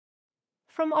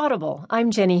From Audible, I'm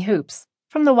Jenny Hoops.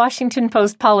 From the Washington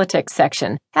Post Politics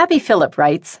section, Abby Phillip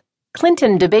writes,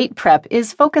 Clinton debate prep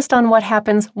is focused on what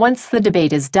happens once the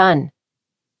debate is done.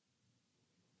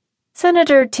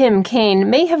 Senator Tim Kaine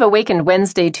may have awakened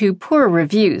Wednesday to poor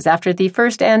reviews after the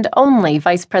first and only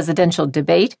vice presidential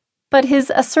debate, but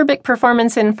his acerbic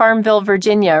performance in Farmville,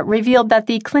 Virginia revealed that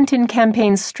the Clinton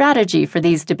campaign's strategy for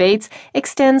these debates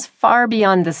extends far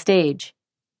beyond the stage.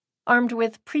 Armed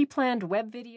with pre-planned web videos,